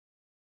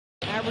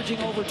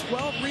averaging over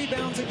 12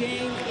 rebounds a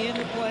game in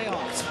the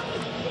playoffs.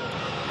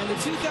 And the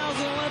 2011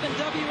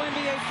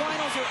 WNBA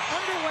Finals are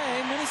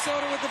underway.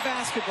 Minnesota with the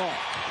basketball.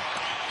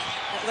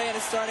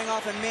 Atlanta starting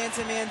off a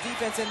man-to-man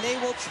defense, and they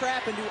will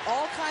trap and do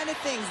all kind of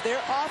things.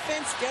 Their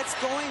offense gets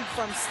going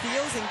from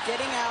steals and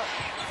getting out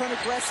from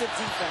aggressive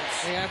defense.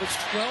 They average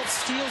 12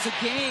 steals a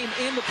game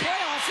in the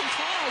playoffs, and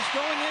Taj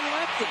going in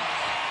lefty.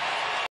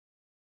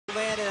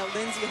 And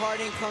Lindsey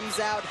Harding comes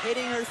out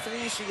hitting her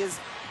three. She has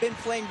been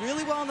playing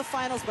really well in the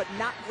finals, but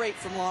not great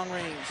from long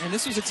range. And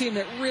this was a team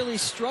that really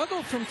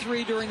struggled from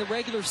three during the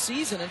regular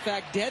season. In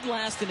fact, dead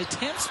last in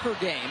attempts per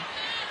game.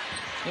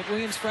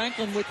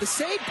 McWilliams-Franklin with the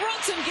save.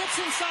 Brunson gets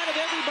inside of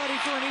everybody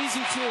for an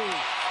easy two.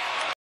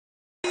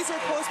 These are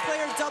post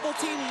player double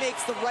team,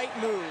 makes the right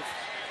move.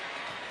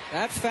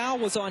 That foul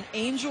was on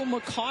Angel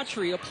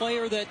McCoughtry, a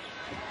player that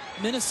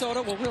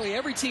Minnesota, well, really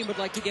every team would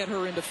like to get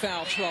her into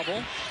foul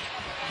trouble.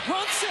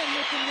 Brunson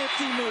with the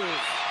nifty move.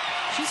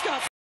 She's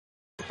got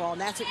ball,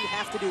 and that's what you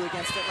have to do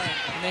against Atlanta.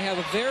 And they have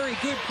a very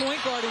good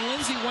point guard in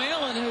Lindsay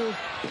Whalen, who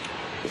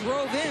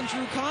drove in,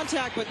 drew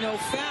contact, but no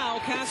foul.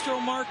 Castro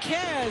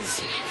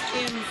Marquez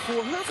in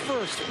for her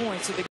first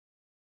points of the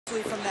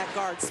game. From that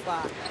guard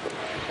spot.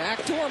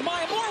 Backdoor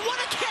Maya Moore, what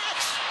a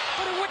catch!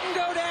 But it wouldn't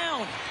go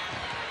down.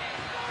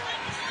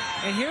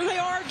 And here they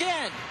are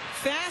again.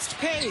 Fast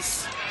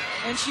pace.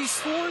 And she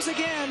scores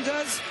again,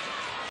 does.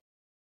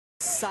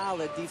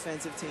 Solid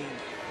defensive team.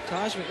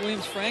 Taj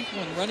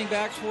McWilliams-Franklin running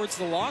back towards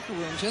the locker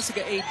room.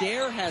 Jessica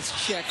Adair has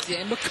checked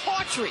in.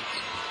 McCoughtry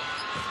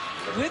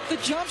with the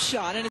jump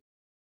shot. And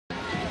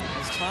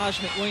as Taj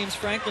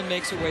McWilliams-Franklin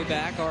makes her way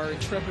back, our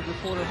intrepid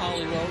reporter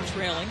Holly Rowe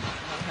trailing.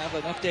 I'll have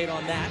an update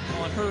on that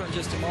on her in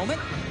just a moment.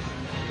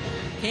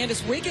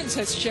 Candace Wiggins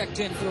has checked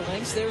in for the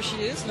Lynx. There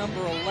she is, number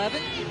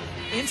 11.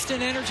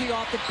 Instant energy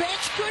off the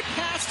bench. Good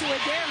pass to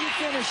Adair, who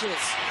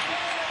finishes.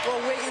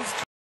 Well, Wiggins.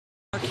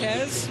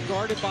 Marquez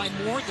guarded by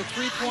Moore at the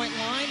three-point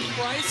line.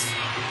 Price,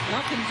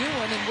 nothing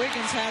doing, and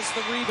Wiggins has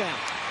the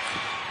rebound.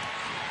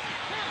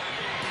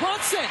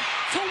 Brunson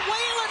to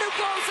Whalen, who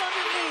goes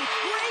underneath.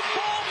 Great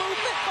ball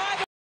movement by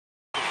the...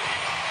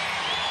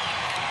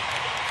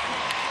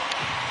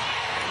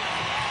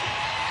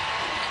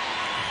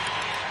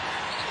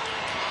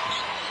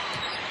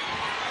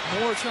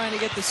 Moore trying to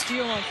get the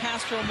steal on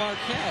Castro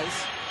Marquez,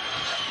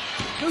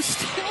 who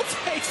still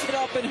takes it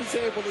up and is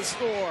able to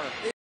score.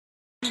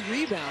 2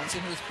 rebounds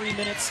in her 3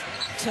 minutes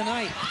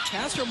tonight.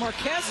 Castro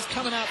Marquez is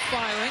coming out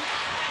firing.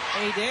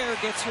 Adair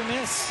gets her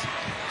miss.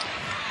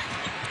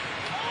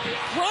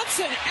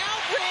 Brunson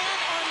outran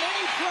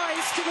Armeni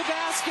Price to the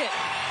basket.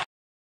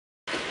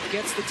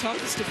 Gets the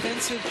toughest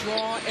defensive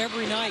draw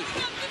every night.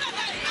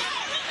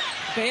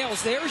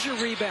 Bales, there's your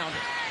rebound.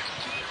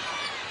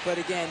 But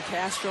again,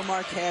 Castro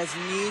Marquez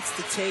needs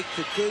to take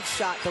the good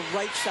shot, the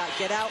right shot,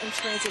 get out in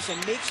transition,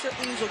 make sure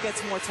Angel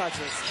gets more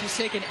touches. She's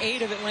taken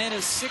 8 of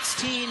Atlanta's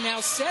 16, now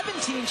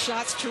 17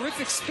 shots.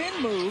 Terrific spin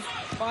move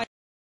by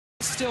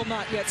still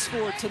not yet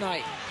scored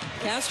tonight.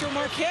 Castro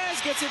Marquez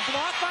gets it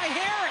blocked by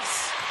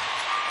Harris.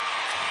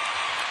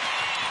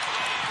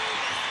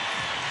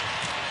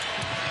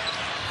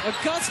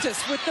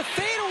 Augustus with the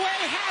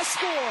fadeaway has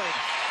scored.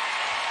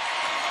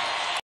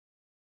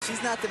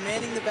 She's not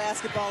demanding the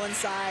basketball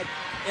inside.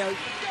 You know,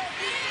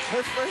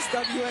 her first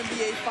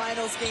WNBA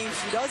Finals game,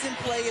 she doesn't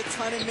play a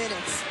ton of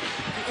minutes.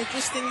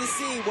 Interesting to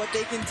see what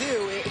they can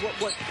do,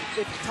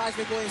 if Taj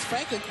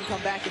McWilliams-Franklin can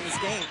come back in this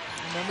game.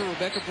 Remember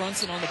Rebekkah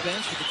Brunson on the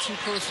bench with the 2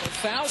 personal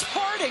fouls.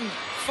 Harding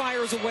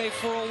fires away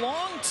for a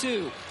long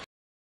 2.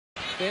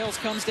 Bales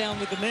comes down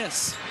with the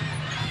miss.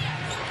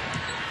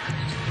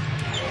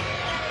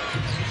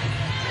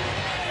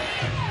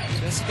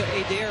 Jessica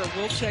Adair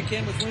will check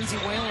in with Lindsay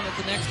Whalen at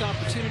the next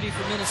opportunity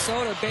for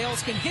Minnesota.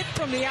 Bales can hit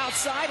from the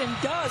outside and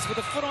does with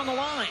a foot on the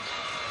line.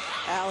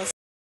 Alice.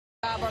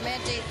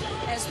 Armenti,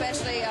 and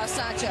especially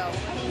Sancho.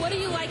 What do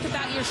you like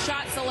about your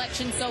shot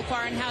selection so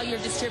far and how you're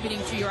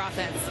distributing to your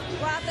offense?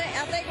 Well,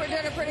 I think we're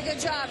doing a pretty good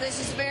job. This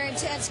is a very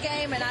intense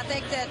game, and I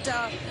think that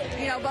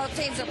you know, both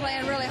teams are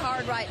playing really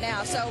hard right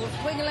now. So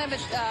if we can limit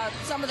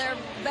some of their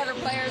better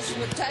players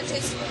with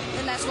touches,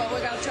 then that's what we're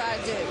going to try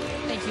to do.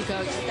 Thank you,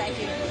 Coach. Thank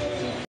you.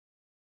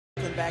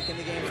 Back in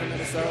the game for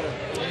Minnesota.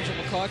 Angel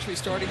McCoughtry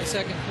starting the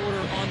second quarter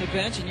on the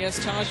bench. And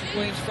yes, Taj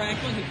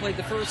McWilliams-Franklin, who played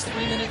the first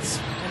 3 minutes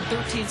and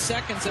 13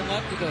 seconds and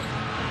left with a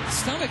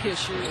stomach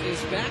issue,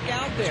 is back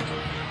out there.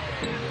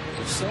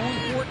 It's so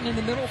important in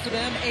the middle for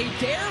them.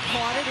 Adair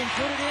caught it and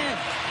put it in.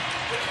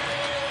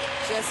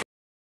 Just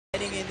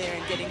getting in there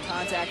and getting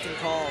contact and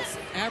calls.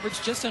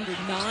 Averaged just under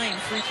 9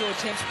 free throw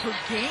attempts per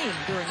game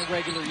during the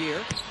regular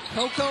year.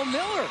 Coco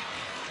Miller,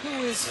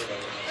 who is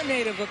a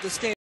native of the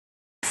state.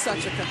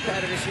 Such a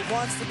competitor. She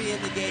wants to be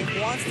in the game,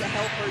 wants to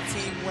help her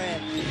team win.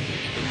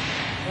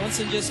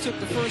 Brunson just took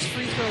the first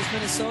free throws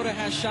Minnesota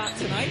has shot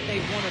tonight.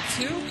 They've won a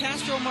 2.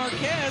 Castro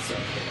Marquez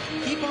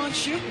keep on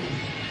shooting.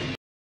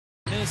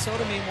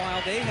 Minnesota,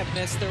 meanwhile, they have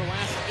missed their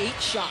last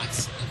 8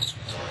 shots.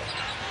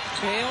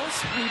 Bales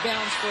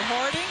rebounds for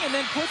Harding and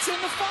then puts in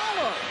the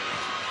follow.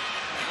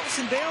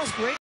 Allison Bales,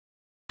 great.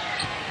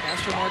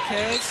 Castro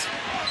Marquez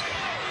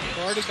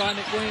Guarded by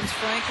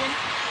McWilliams-Franklin.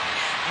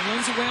 And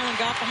Lindsay Whalen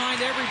got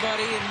behind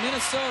everybody, and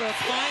Minnesota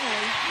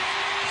finally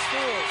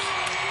scores.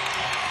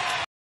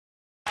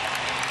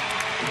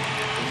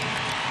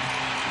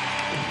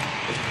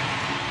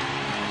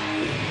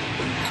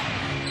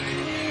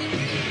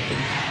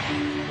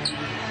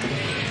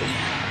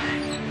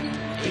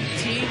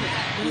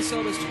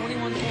 Minnesota's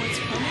 21 points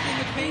coming in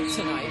the paint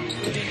tonight,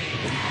 including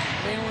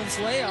Whalen's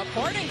layup.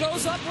 Harding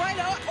goes up right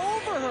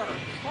over her.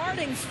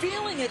 Harding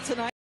feeling it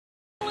tonight.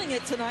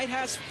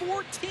 Has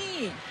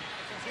 14.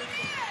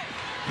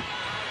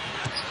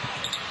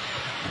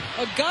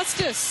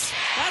 Augustus,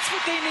 that's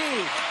what they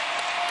need.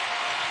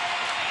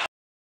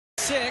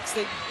 6,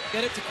 they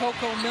get it to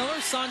Coco Miller.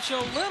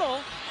 Sancho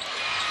Little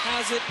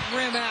has it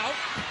rim out.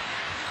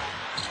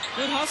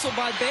 Good hustle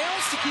by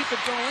Bales to keep it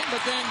going,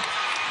 but then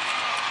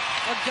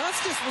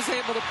Augustus was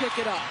able to pick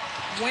it up.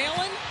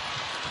 Whalen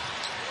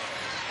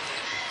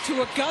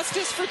to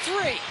Augustus for 3. 2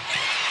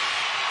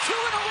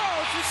 in a row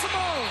for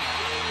Seimone.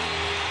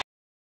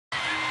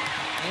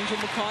 Angel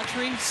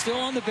McCoughtry still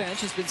on the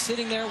bench, has been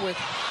sitting there with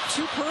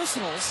 2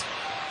 personals.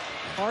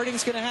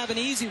 Harding's going to have an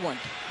easy one.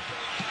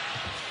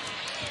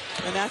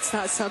 And that's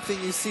not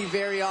something you see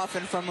very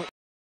often from the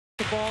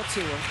ball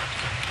to her.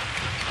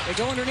 They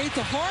go underneath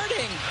to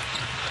Harding,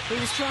 who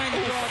was trying to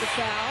draw the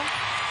foul.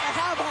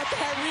 How about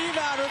that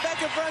rebound?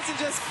 Rebekkah Brunson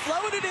just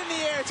floated in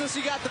the air until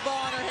she got the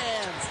ball in her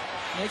hands.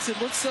 Makes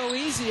it look so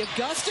easy.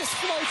 Augustus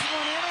floats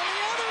one in on the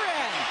other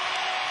end.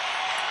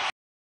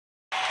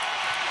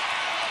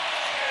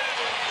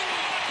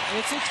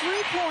 It's a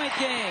 3-point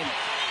game.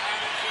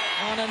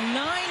 On a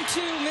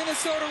 9-2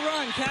 Minnesota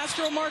run,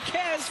 Castro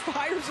Marquez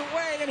fires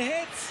away and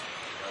hits.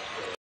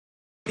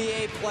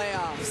 NBA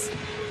playoffs.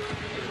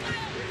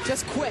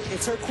 Just quick.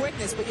 It's her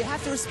quickness, but you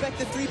have to respect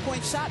the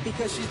 3-point shot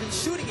because she's been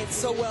shooting it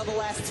so well the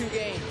last 2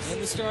 games. In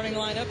the starting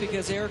lineup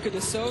because Erica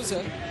de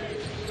Souza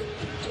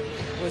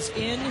was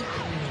in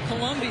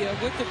Colombia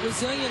with the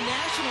Brazilian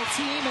national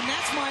team, and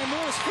that's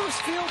Maimura's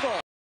first field goal.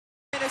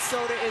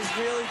 Minnesota is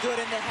really good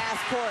in the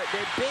half court.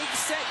 They're big,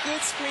 set,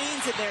 good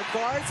screens, and their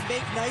guards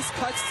make nice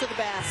cuts to the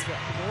basket.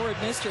 Moore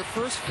had missed her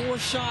first 4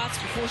 shots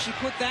before she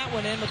put that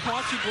one in.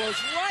 McCoughtry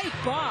blows right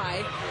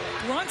by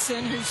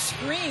Brunson, who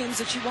screams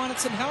that she wanted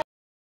some help.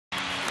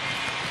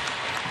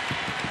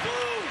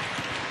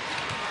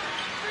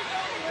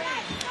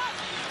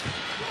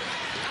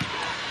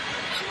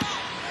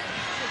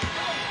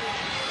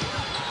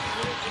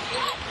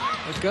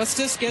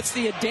 Augustus gets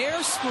the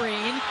Adair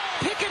screen.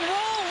 Pick and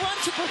roll, run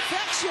to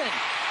perfection.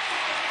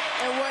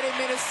 And what did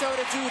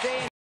Minnesota do?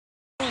 They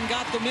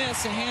got the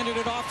miss and handed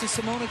it off to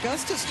Seimone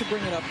Augustus to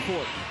bring it up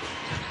court.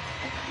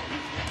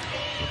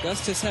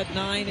 Augustus had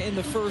 9 in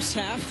the first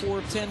half, 4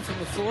 of 10 from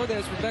the floor.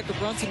 There's Rebekkah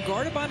Brunson,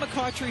 guarded by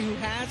McCoughtry, who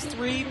has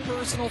 3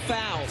 personal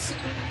fouls.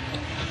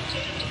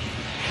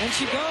 And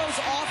she goes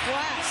off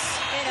glass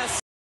in a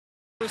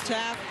first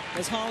half,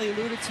 as Holly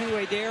alluded to.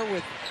 Adair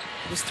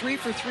was 3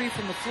 for 3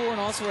 from the floor and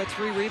also had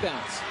 3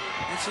 rebounds.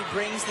 And she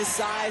brings the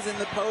size in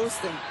the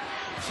post, and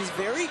she's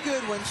very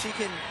good when she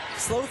can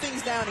slow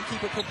things down and keep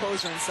her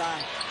composure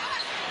inside.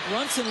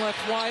 Brunson left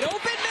wide open.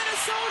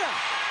 Minnesota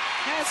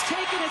has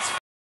taken its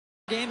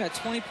game at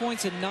 20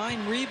 points and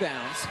 9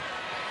 rebounds.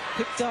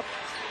 Picked up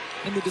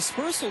in the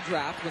dispersal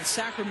draft when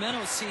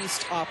Sacramento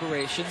ceased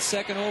operations.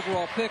 2nd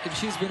overall pick, and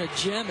she's been a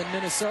gem in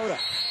Minnesota.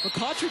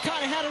 McCoughtry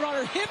kind of had it on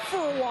her hip for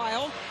a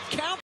while.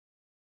 Count.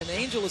 And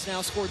Angel has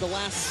now scored the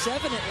last 7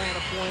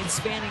 Atlanta points,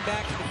 spanning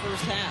back to the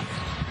first half.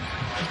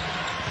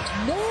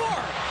 Moore!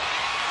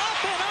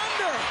 Up and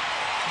under!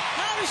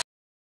 How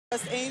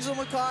does Angel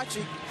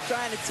McCoughtry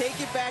trying to take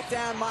it back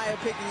down. Maya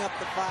picking up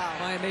the foul.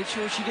 Maya made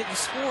sure she didn't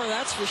score,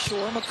 that's for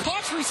sure.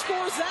 McCoughtry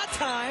scores that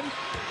time,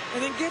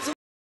 and then gives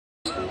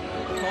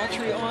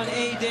McCoughtry on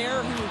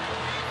Adair,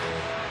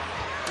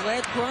 who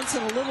led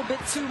Brunson a little bit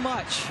too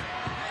much.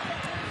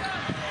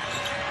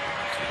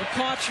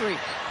 McCoughtry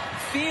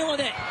feeling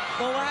it.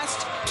 The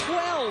last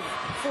 12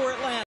 for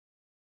Atlanta.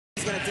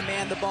 He's going to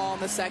demand the ball in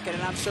the second,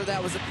 and I'm sure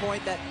that was a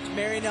point that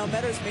Marianelle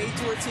Metters made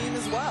to her team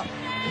as well.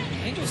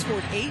 Angel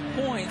scored 8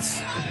 points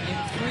in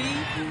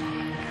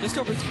just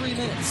over 3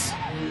 minutes.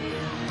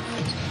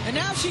 And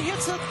now she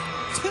hits a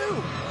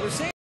 2. We're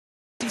saying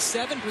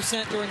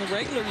 67% during the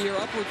regular year,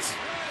 upwards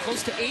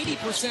close to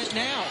 80%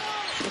 now.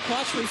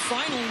 McCoughtry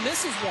finally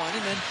misses one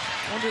and then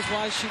wonders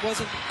why she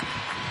wasn't,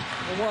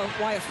 or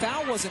why a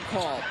foul wasn't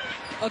called.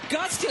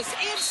 Augustus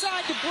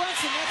inside to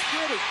Brunson, that's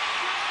pretty.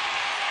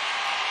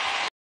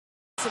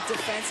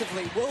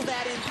 Defensively, will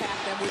that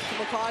impact them with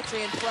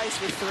McCoughtry and Price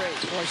with 3?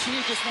 Boy, she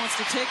just wants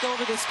to take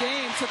over this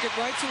game. Took it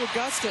right to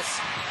Augustus.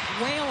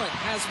 Whalen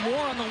has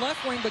more on the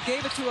left wing, but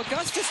gave it to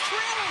Augustus,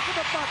 trailing for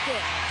the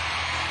bucket.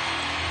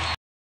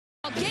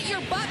 Get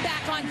your butt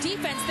back on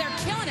defense. They're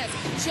killing us.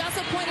 She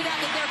also pointed out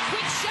that their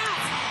quick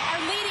shots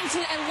are leading to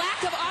a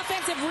lack of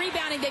offensive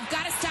rebounding. They've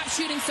got to stop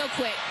shooting so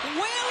quick.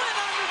 Whalen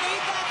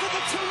underneath after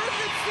the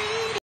terrific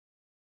feed.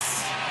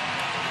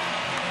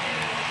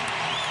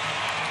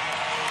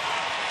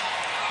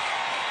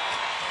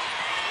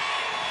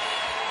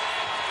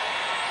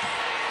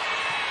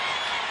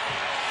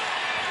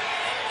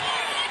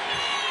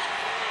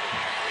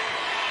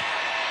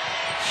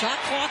 Shot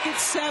clock at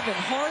 7.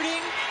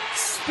 Harding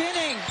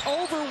spinning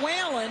over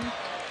Whalen.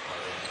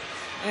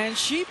 And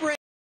she breaks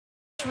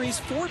McCoughtry's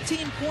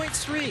 14-point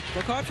streak.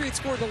 McCoughtry had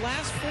scored the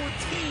last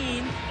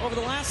 14 over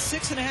the last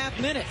 6.5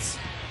 minutes.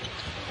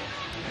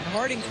 And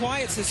Harding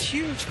quiets this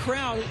huge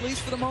crowd, at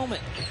least for the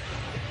moment.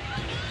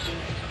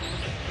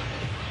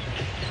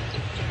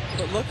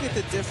 But look at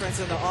the difference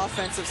in the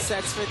offensive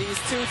sets for these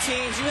two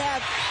teams. You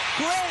have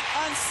great,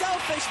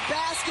 unselfish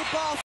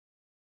basketball.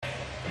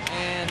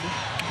 And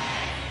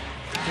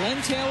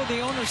Glenn Taylor, the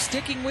owner,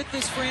 sticking with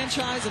this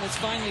franchise, and it's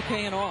finally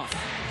paying off.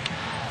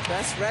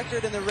 Best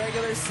record in the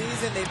regular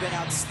season. They've been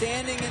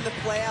outstanding in the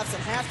playoffs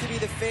and have to be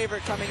the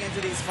favorite coming into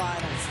these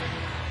finals.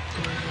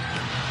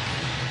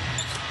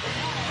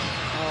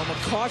 Oh,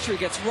 McCoughtry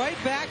gets right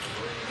back.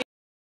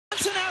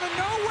 Brunson out of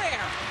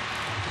nowhere.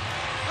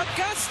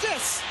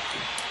 Augustus.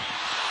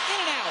 In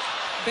and out.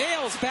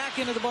 Bales back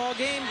into the ball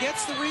game,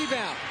 gets the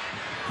rebound.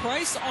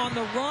 Price on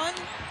the run.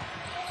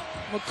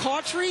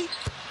 McCoughtry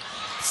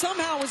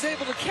somehow was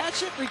able to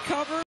catch it,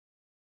 recover.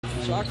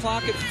 Shot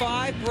clock at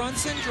 5.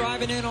 Brunson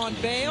driving in on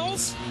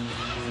Bales.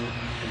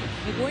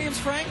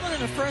 McWilliams-Franklin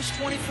and a fresh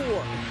 24.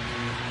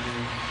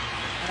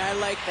 And I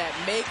like that.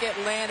 Make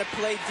Atlanta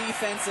play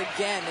defense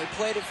again. They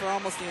played it for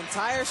almost the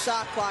entire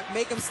shot clock.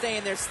 Make them stay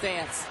in their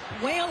stance.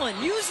 Whalen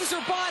uses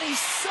her body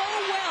so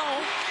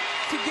well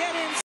to get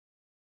in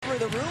For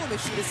the room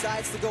if she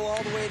decides to go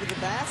all the way to the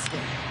basket.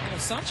 You know,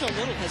 Sancho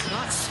Little has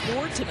not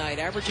scored tonight,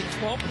 averaging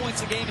 12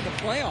 points a game in the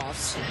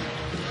playoffs.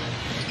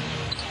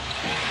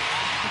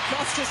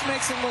 Augustus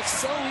makes it look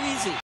so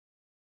easy.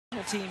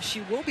 Team,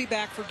 she will be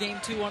back for game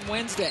 2 on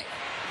Wednesday.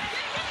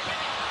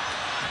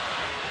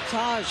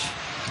 Taj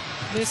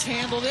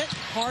mishandled it.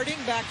 Harding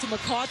back to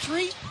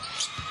McCoughtry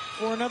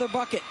for another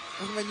bucket.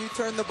 And when you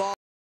turn the ball,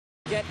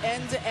 get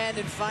end to end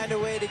and find a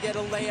way to get a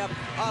layup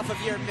off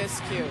of your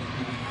miscue.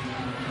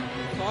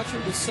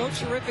 McCoughtry was so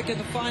terrific in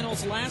the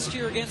finals last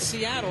year against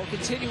Seattle,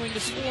 continuing to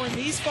score in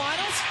these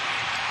finals,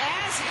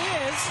 as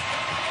is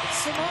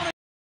Seimone.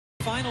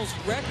 Finals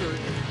record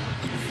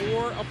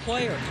for a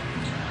player.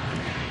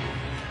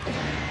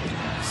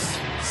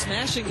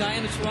 Smashing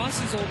Diana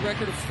Taurasi's old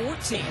record of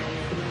 14.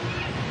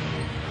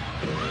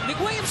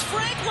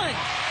 McWilliams-Franklin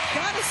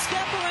got a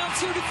step around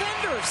 2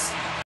 defenders.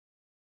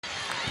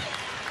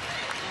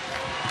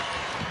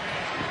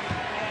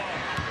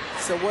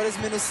 So what does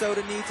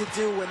Minnesota need to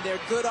do when they're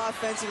good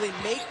offensively?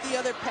 Make the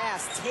other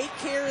pass, take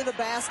care of the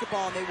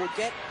basketball, and they will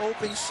get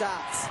open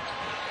shots.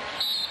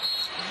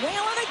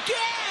 Whalen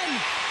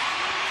again!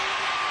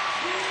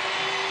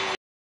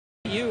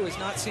 You has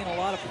not seen a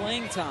lot of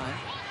playing time.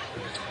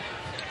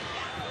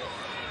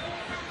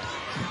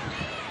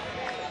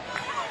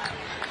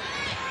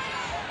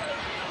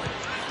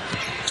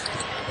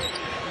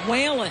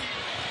 Whalen.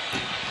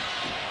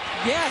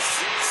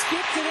 Yes,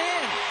 skipped it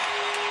in.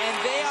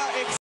 And they are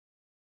in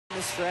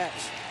the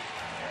stretch.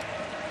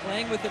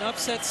 Playing with an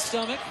upset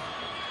stomach.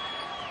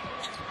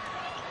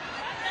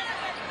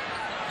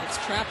 It's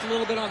trapped a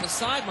little bit on the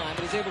sideline,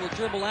 but is able to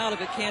dribble out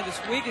of it. Candace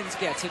Wiggins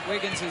gets it.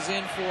 Wiggins is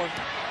in for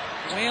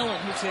Whalen,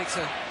 who takes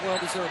a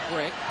well-deserved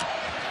break.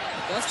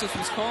 Augustus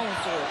was calling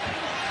for it.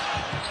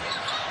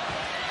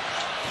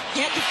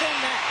 Can't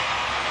defend that.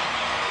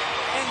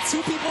 And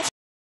 2 people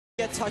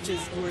get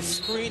touches who are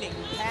screening,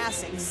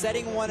 passing,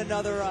 setting one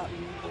another up.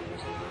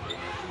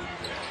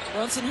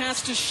 Brunson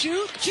has to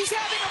shoot. She's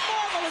having a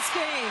marvelous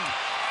game.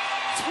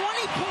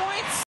 20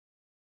 points.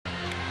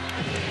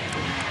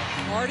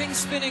 Harding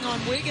spinning on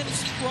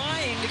Wiggins,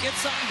 trying to get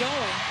something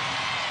going,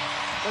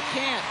 but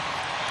can't.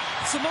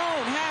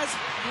 Seimone has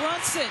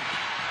Brunson.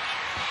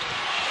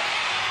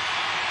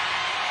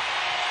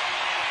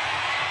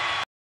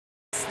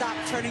 Stop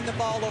turning the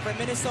ball over.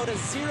 Minnesota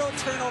 0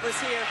 turnovers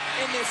here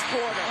in this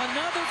quarter.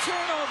 Another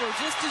turnover,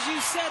 just as you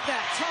said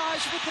that.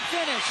 Taj with the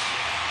finish.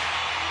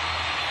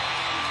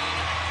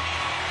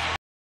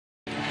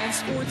 And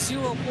scored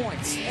 0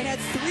 points. And had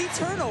 3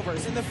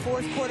 turnovers in the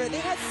 4th quarter. They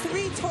had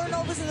 3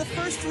 turnovers in the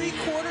first 3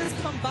 quarters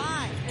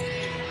combined.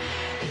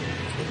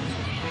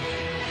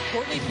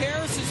 Courtney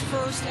Paris's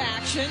first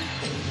action,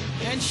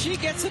 and she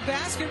gets a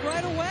basket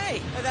right away.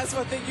 And that's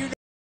what you know.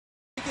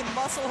 She can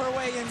muscle her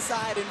way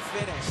inside and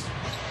finish.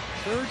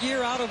 3rd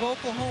year out of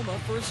Oklahoma,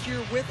 1st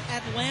year with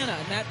Atlanta,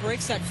 and that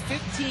breaks that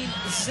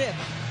 15-zip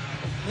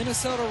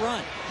Minnesota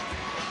run.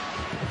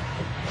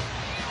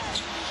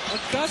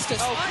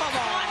 Augustus,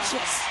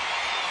 unconscious.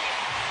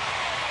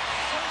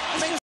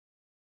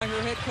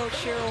 Her head coach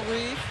Cheryl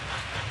Reeve,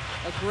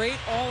 a great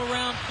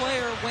all-around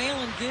player.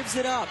 Whalen gives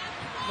it up.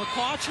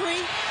 McCoughtry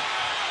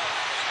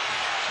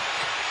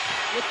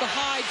with the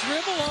high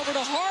dribble over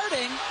to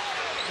Harding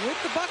with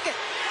the bucket.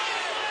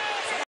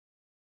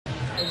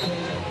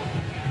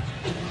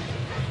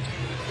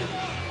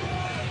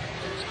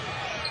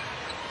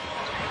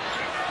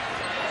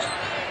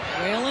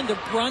 Whalen to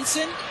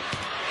Brunson.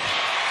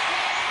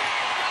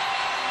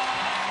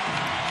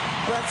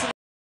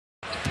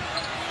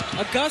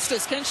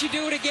 Augustus, can she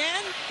do it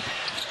again?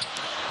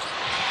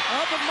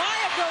 Oh, but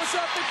Maya goes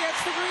up and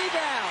gets the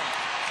rebound.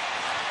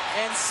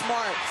 And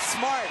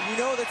Smart. You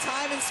know the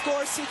time and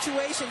score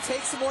situation.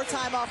 Take some more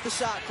time off the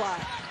shot clock.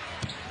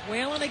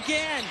 Whalen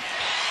again.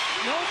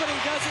 Nobody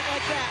does it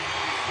like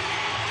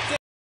that.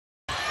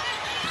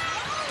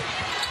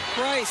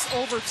 Price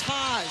over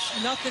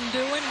Taj. Nothing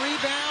doing.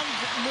 Rebound.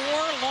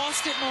 Moore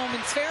lost it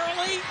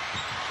momentarily.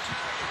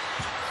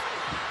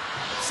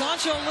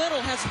 Sancho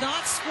Little has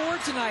not scored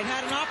tonight.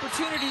 Had an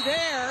opportunity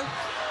there.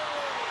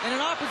 And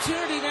an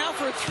opportunity now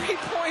for a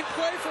three-point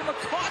play for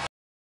McCoughtry.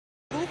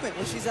 Movement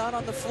when she's out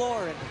on the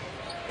floor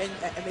and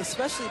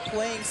especially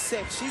playing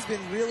six. She's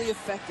been really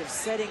effective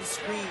setting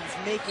screens,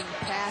 making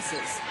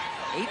passes.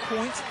 8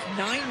 points,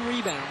 9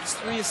 rebounds,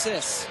 3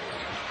 assists.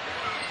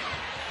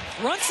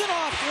 Brunson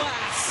off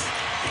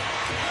glass.